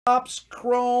Topps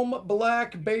Chrome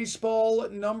Black Baseball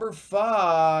number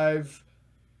 5.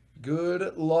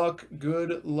 Good luck,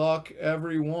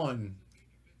 everyone.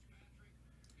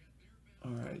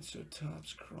 All right, so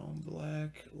Topps Chrome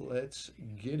Black. Let's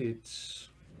get it.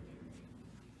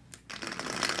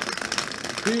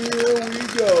 Here we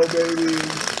go, baby.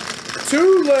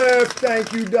 2 left.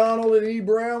 Thank you, Donald and E.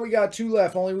 Brown. We got 2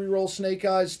 left. Only re-roll Snake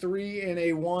Eyes 3 and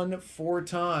a 1 4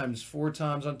 times. 4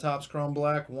 times on Topps Chrome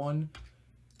Black. 1,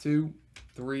 2,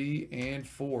 3, and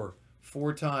 4.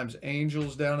 4 times.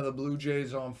 Angels down to the Blue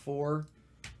Jays on 4.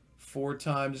 4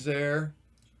 times there.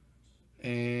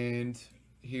 And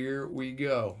here we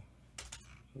go.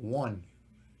 1,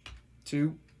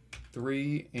 2,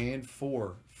 3, and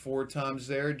 4. 4 times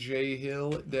there. J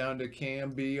Hill down to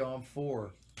Cam B on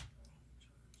 4.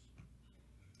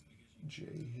 J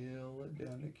Hill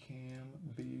down to Cam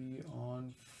B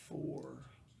on 4.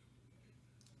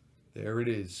 There it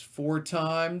is. 4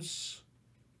 times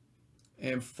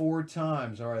and 4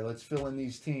 times. All right, let's fill in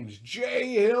these teams. J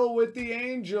Hill with the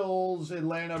Angels.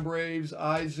 Atlanta Braves.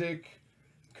 Isaac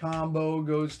combo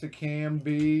goes to Cam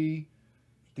B.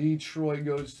 Detroit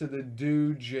goes to the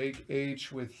Dude. Jake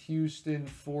H with Houston.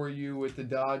 For you with the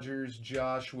Dodgers.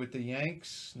 Josh with the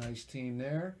Yanks. Nice team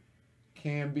there.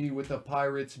 Cam B with the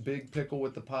Pirates. Big Pickle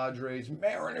with the Padres.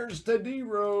 Mariners to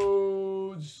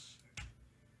D-Rose.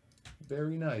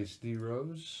 Very nice,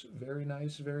 D-Rose. Very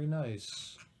nice, very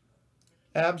nice.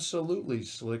 Absolutely,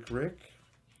 Slick Rick.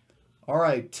 All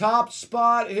right, top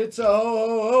spot hits a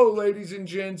ho-ho-ho, ladies and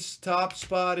gents. Top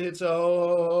spot hits a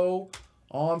ho-ho-ho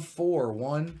on 4.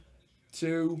 1,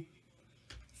 2,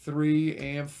 3,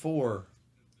 and 4.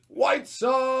 White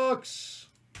Sox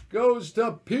goes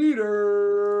to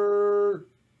Peter.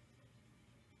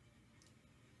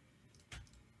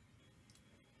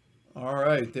 All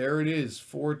right, there it is.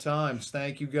 4 times.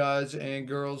 Thank you guys and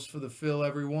girls for the fill,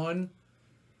 everyone.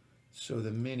 So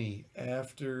the mini,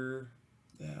 after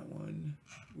that one,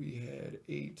 we had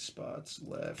 8 spots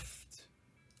left.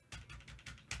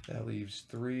 That leaves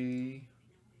 3,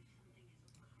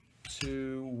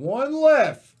 2, 1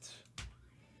 left.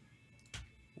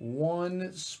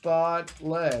 1 spot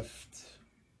left.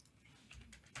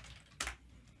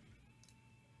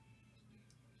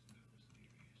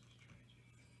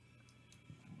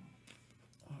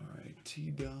 All right,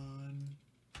 T-Don.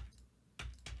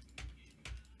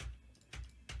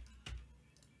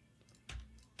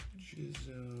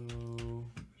 Jizzo.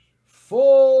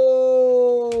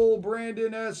 Full.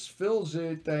 Brandon S. fills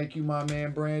it. Thank you, my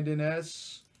man, Brandon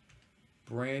S.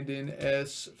 Brandon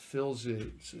S. fills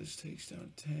it. So this takes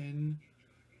down 10,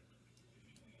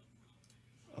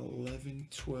 11,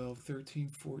 12, 13,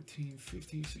 14,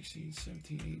 15, 16,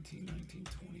 17, 18, 19,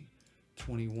 20,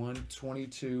 21,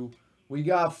 22. We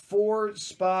got 4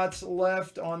 spots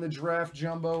left on the Draft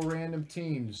Jumbo Random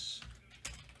Teams.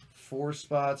 4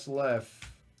 spots left.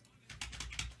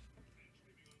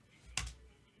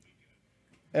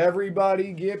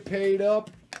 Everybody get paid up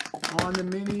on the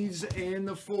minis and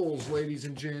the fulls, ladies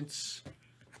and gents.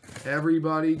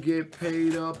 Everybody get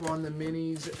paid up on the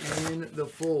minis and the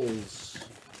fulls.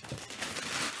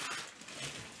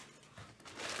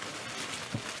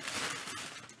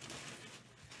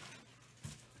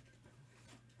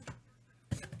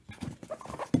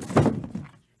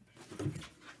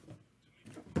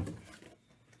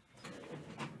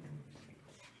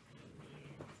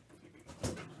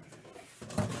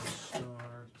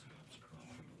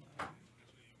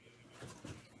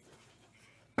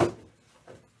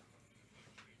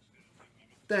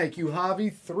 Thank you,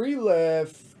 Javi. 3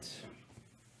 left.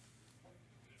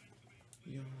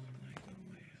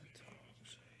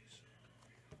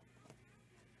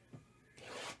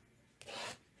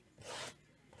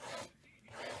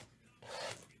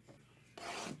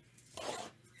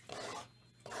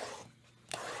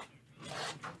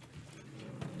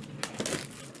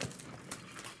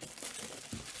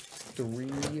 Three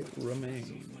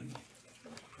remain.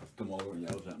 Come over and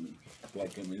yells at me.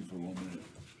 Like I'm in for 1 minute.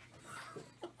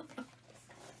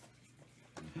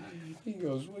 He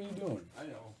goes, what are you doing? I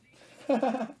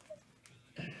know.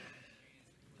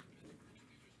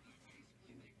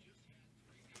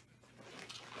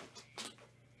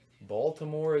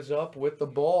 Baltimore is up with the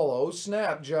ball. Oh,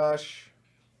 snap, Josh.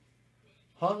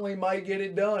 Huntley might get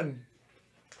it done.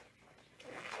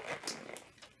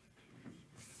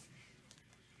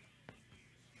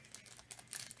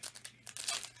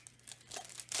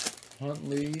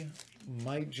 Huntley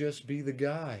might just be the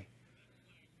guy.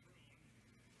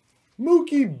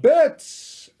 Mookie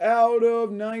Betts out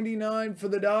of 99 for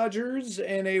the Dodgers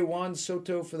and a Juan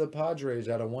Soto for the Padres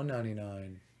out of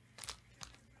 199.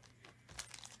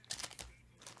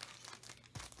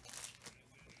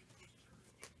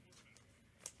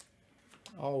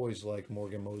 Always liked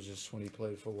Morgan Moses when he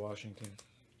played for Washington.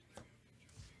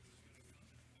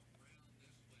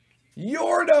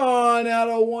 Jordan out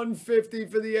of 150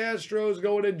 for the Astros,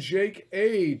 going to Jake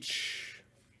H.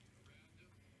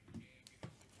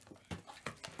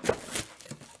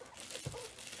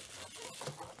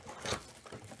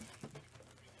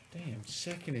 Damn,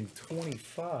 2nd and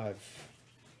 25.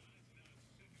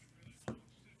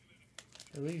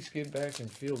 At least get back in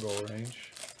field goal range.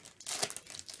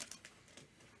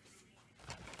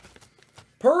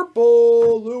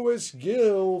 Purple, Lewis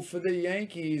Gill for the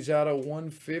Yankees out of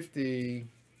 150.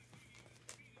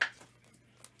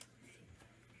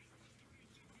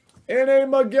 And a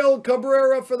Miguel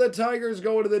Cabrera for the Tigers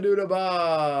going to the Dude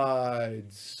Abides.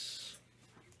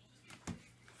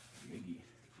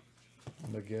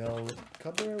 Miguel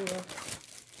Cabrera.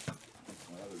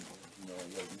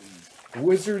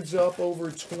 Wizards up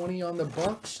over 20 on the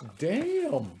Bucks.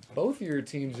 Damn, both of your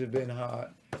teams have been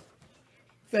hot.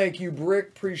 Thank you, Brick.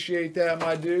 Appreciate that,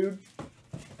 my dude.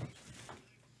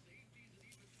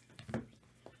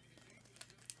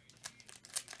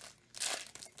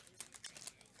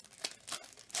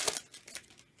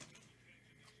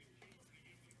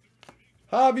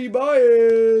 Javi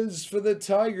Baez for the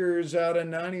Tigers out of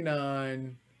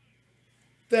 99.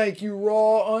 Thank you,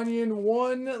 Raw Onion.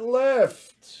 1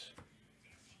 left.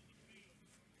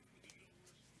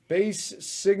 Base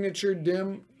signature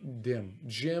Jim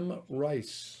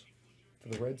Rice for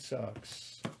the Red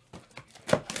Sox.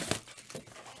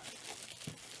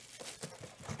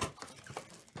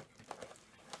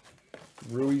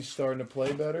 Rui's starting to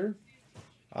play better.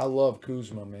 I love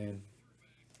Kuzma, man.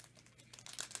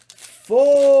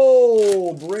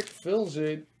 Full. Brick fills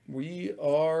it. We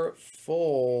are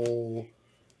full.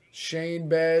 Shane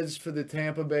Baz for the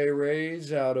Tampa Bay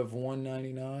Rays out of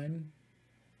 199.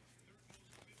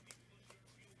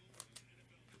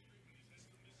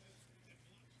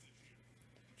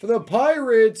 For the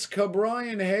Pirates,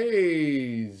 Cabrian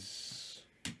Hayes.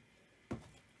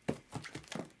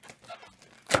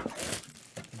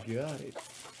 Got it.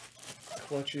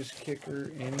 Clutches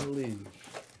kicker in the league.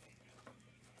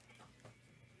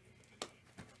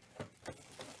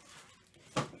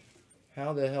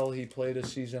 How the hell he played a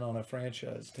season on a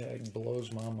franchise tag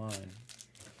blows my mind.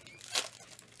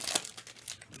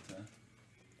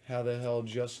 How the hell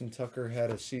Justin Tucker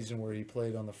had a season where he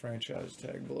played on the franchise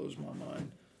tag blows my mind.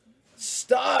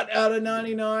 Stott out of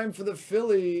 99 for the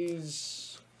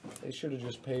Phillies. They should have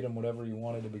just paid him whatever he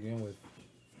wanted to begin with.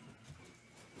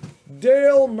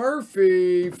 Dale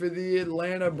Murphy for the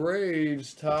Atlanta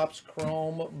Braves. Topps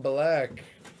Chrome Black.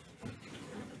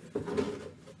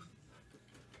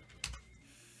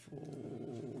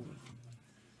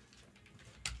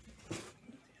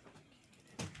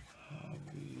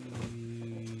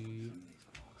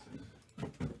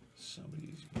 Some of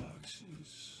these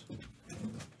boxes.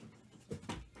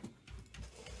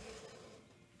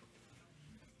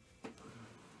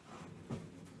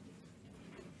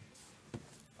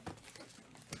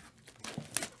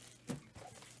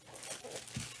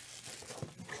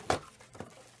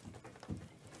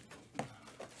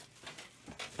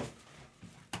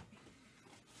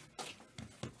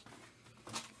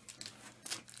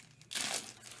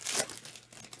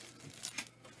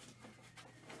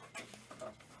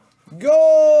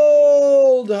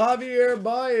 Gold! Javier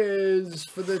Baez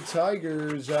for the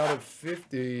Tigers out of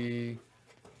 50.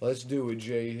 Let's do it,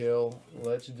 Jay Hill.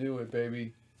 Let's do it,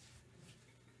 baby.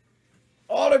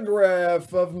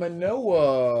 Autograph of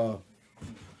Manoah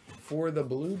for the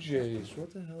Blue Jays.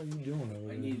 What the hell are you doing over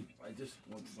there? I just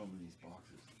want some of these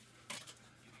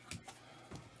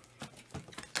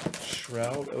boxes.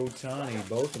 Trout, Ohtani.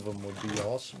 Both of them would be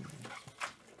awesome.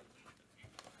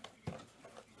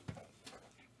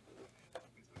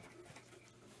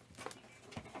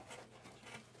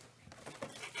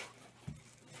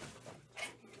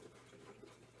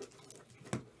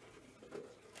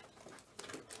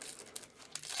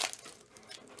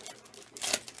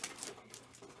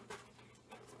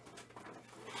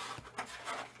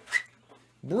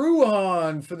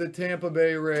 Bruhan for the Tampa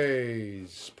Bay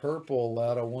Rays. Purple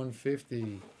out of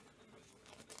 150.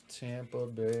 Tampa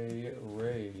Bay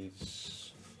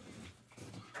Rays.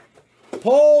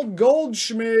 Paul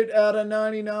Goldschmidt out of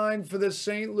 99 for the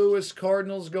St. Louis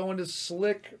Cardinals, going to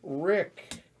Slick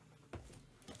Rick.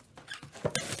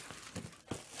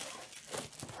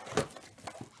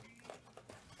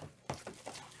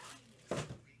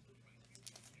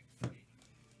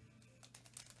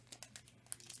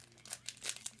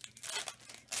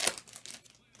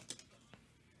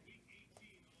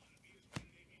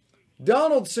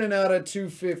 Donaldson out of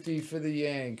 250 for the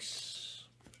Yanks.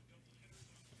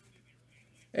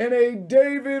 And a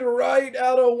David Wright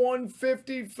out of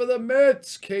 150 for the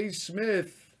Mets. K.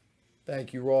 Smith.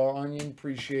 Thank you, Raw Onion.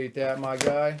 Appreciate that, my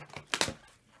guy.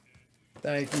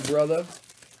 Thank you, brother.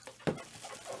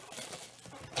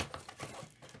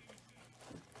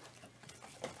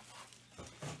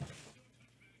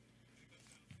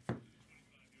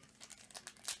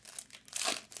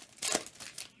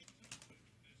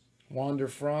 Wander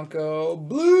Franco.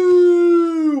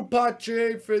 Blue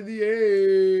Pache for the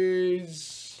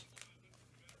A's.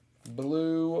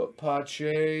 Blue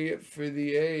Pache for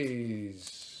the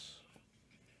A's.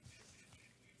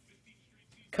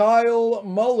 Kyle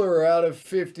Muller out of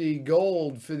 50.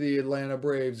 Gold for the Atlanta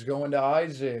Braves. Going to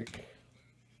Isaac.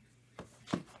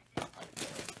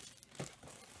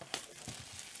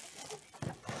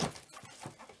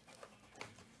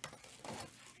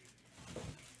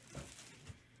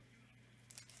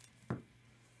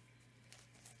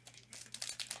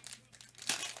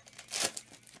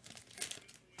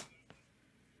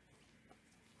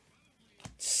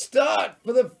 Stott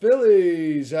for the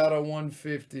Phillies out of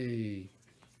 150.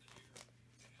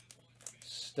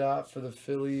 Stott for the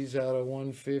Phillies out of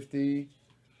 150.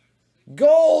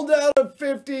 Gold out of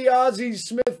 50. Ozzie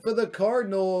Smith for the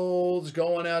Cardinals.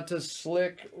 Going out to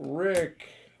Slick Rick.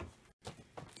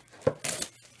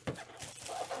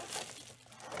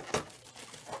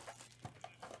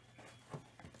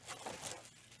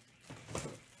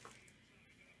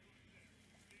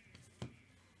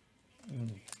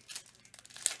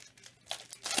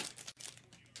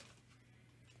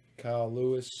 Kyle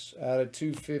Lewis out of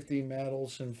 250. Matt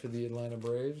Olson for the Atlanta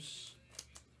Braves.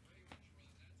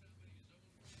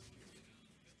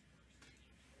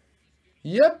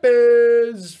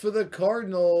 Yepes for the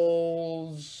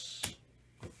Cardinals.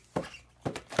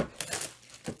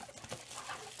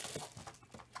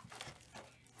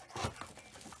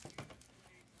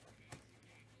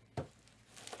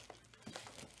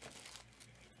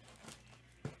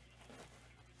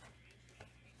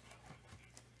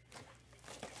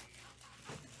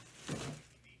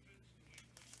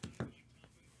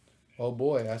 Oh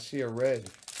boy, I see a red.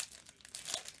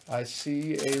 I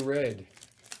see a red.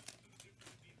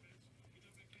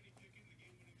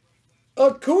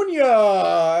 Acuna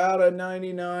out of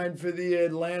 99 for the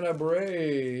Atlanta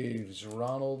Braves.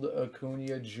 Ronald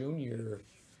Acuna Jr.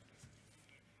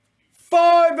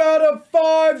 5 out of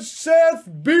 5. Seth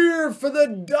Beer for the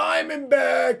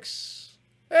Diamondbacks.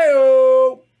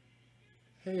 Hey-o.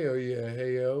 Hey-o, yeah,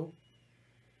 hey-o.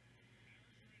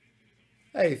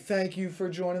 Hey, thank you for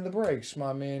joining the breaks,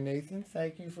 my man Nathan.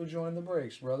 Thank you for joining the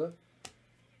breaks, brother.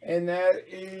 And that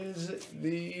is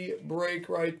the break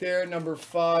right there. Number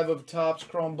 5 of Topps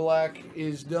Chrome Black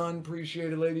is done.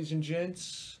 Appreciate it, ladies and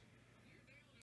gents.